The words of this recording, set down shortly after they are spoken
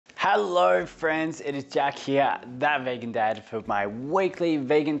Hello friends, it is Jack here, that vegan dad, for my weekly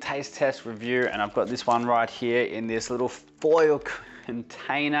vegan taste test review, and I've got this one right here in this little foil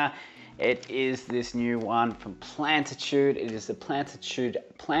container. It is this new one from Plantitude. It is the Plantitude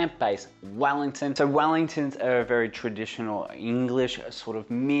Plant Based Wellington. So Wellingtons are a very traditional English sort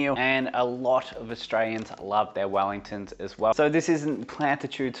of meal, and a lot of Australians love their Wellingtons as well. So this isn't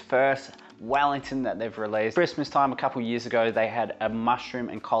Plantitude's first Wellington that they've released. Christmas time a couple years ago, they had a mushroom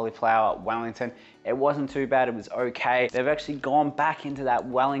and cauliflower Wellington. It wasn't too bad, it was okay. They've actually gone back into that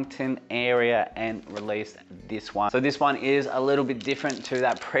Wellington area and released this one. So this one is a little bit different to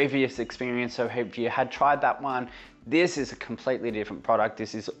that previous experience. So if you had tried that one, this is a completely different product.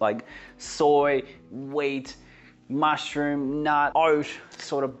 This is like soy, wheat, mushroom, nut, oat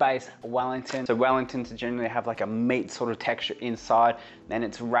sort of base Wellington. So Wellingtons generally have like a meat sort of texture inside, then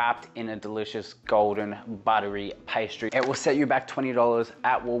it's wrapped in a delicious golden buttery pastry. It will set you back $20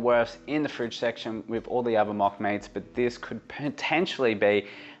 at Woolworths in the fridge section with all the other mock meats, but this could potentially be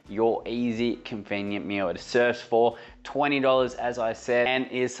your easy, convenient meal. It serves for $20, as I said, and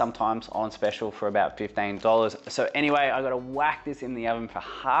is sometimes on special for about $15. So anyway, I gotta whack this in the oven for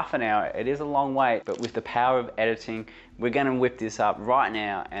half an hour. It is a long wait, but with the power of editing, we're gonna whip this up right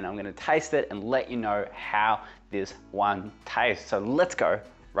now, and I'm gonna taste it and let you know how this one tastes. So let's go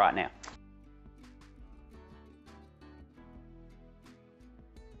right now.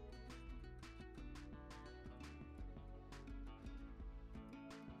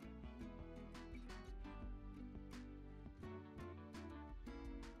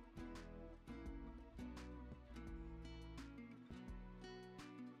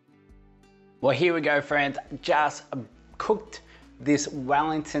 Well, here we go, friends. Just cooked this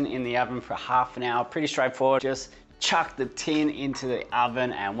Wellington in the oven for half an hour. Pretty straightforward. Just chuck the tin into the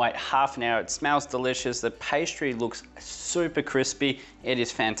oven and wait half an hour. It smells delicious. The pastry looks super crispy. It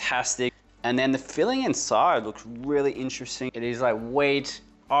is fantastic. And then the filling inside looks really interesting. It is like wheat,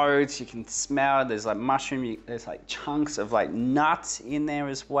 oats, you can smell it. There's like mushroom, there's like chunks of like nuts in there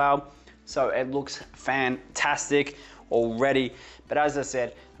as well. So it looks fantastic already. But as I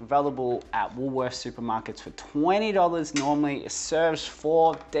said, available at Woolworths supermarkets for $20 normally. It serves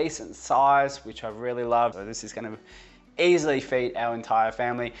for decent size, which I really love. So this is gonna easily feed our entire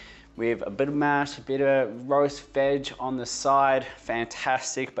family with a bit of mash, a bit of roast veg on the side.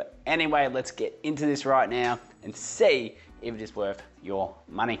 Fantastic. But anyway, let's get into this right now and see if it is worth your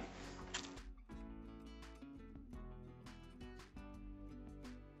money.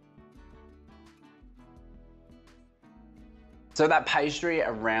 So that pastry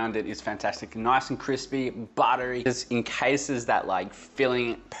around it is fantastic, nice and crispy, buttery. Just encases that like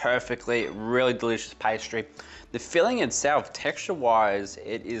filling perfectly, really delicious pastry. The filling itself, texture-wise,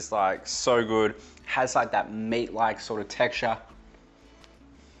 it is like so good. Has like that meat-like sort of texture.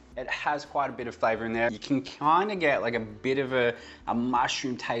 It has quite a bit of flavor in there. You can kind of get like a bit of a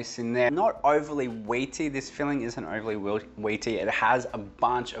mushroom taste in there. Not overly wheaty, this filling isn't overly wheaty. It has a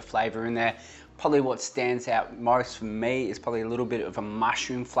bunch of flavor in there. Probably what stands out most for me is probably a little bit of a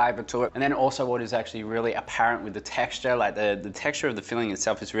mushroom flavor to it. And then also what is actually really apparent with the texture, like the texture of the filling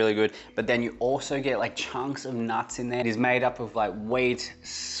itself is really good, but then you also get like chunks of nuts in there. It is made up of like wheat,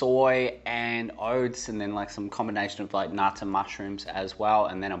 soy, and oats, and then like some combination of like nuts and mushrooms as well,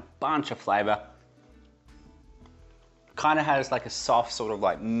 and then a bunch of flavor. Kind of has like a soft sort of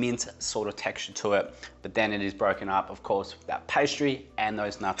like mint sort of texture to it, but then it is broken up, of course, with that pastry and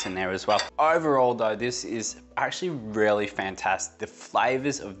those nuts in there as well. Overall though, this is actually really fantastic. The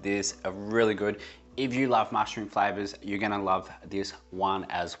flavors of this are really good. If you love mushroom flavors, you're gonna love this one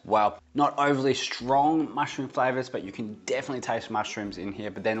as well. Not overly strong mushroom flavors, but you can definitely taste mushrooms in here.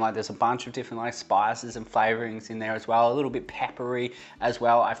 But then like there's a bunch of different like spices and flavorings in there as well. A little bit peppery as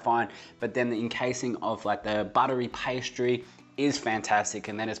well, I find. But then the encasing of like the buttery pastry is fantastic,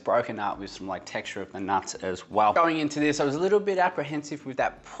 and then it's broken up with some like texture of the nuts as well. Going into this, I was a little bit apprehensive with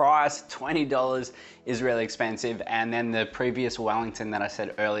that price. $20 is really expensive, and then the previous Wellington that I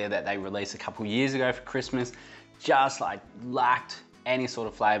said earlier that they released a couple years ago for Christmas just like lacked any sort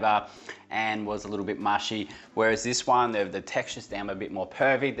of flavor and was a little bit mushy, whereas this one, the texture's down a bit more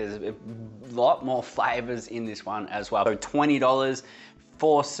perfect. There's a lot more flavors in this one as well. So $20,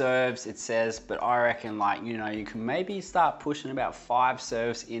 4 serves it says, but I reckon like, you know, you can maybe start pushing about 5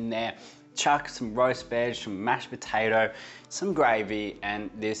 serves in there. Chuck some roast veg, some mashed potato, some gravy, and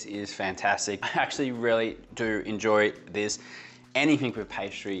this is fantastic. I actually really do enjoy this. Anything with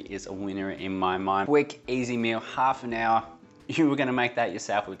pastry is a winner in my mind. Quick, easy meal, half an hour, you were gonna make that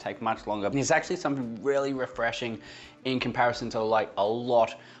yourself, it would take much longer. And it's actually something really refreshing in comparison to like a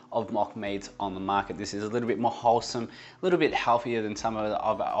lot of mock meats on the market. This is a little bit more wholesome, a little bit healthier than some of the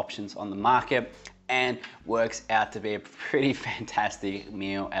other options on the market, and works out to be a pretty fantastic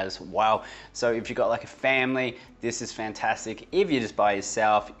meal as well. So if you've got like a family, this is fantastic. If you're just by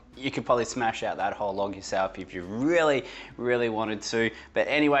yourself, you could probably smash out that whole log yourself if you really, really wanted to. But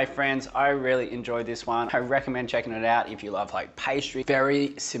anyway, friends, I really enjoyed this one. I recommend checking it out if you love like pastry.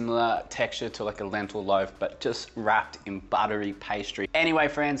 Very similar texture to like a lentil loaf, but just wrapped in buttery pastry. Anyway,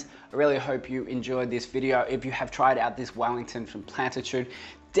 friends, I really hope you enjoyed this video. If you have tried out this Wellington from Plantitude,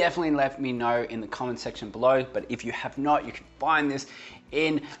 definitely let me know in the comment section below. But if you have not, you can find this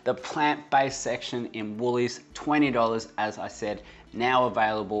in the plant-based section in Woolies, $20, as I said, now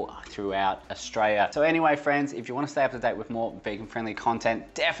available throughout Australia. So anyway, friends, if you want to stay up to date with more vegan-friendly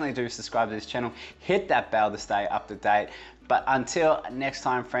content, definitely do subscribe to this channel. Hit that bell to stay up to date. But until next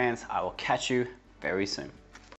time, friends, I will catch you very soon.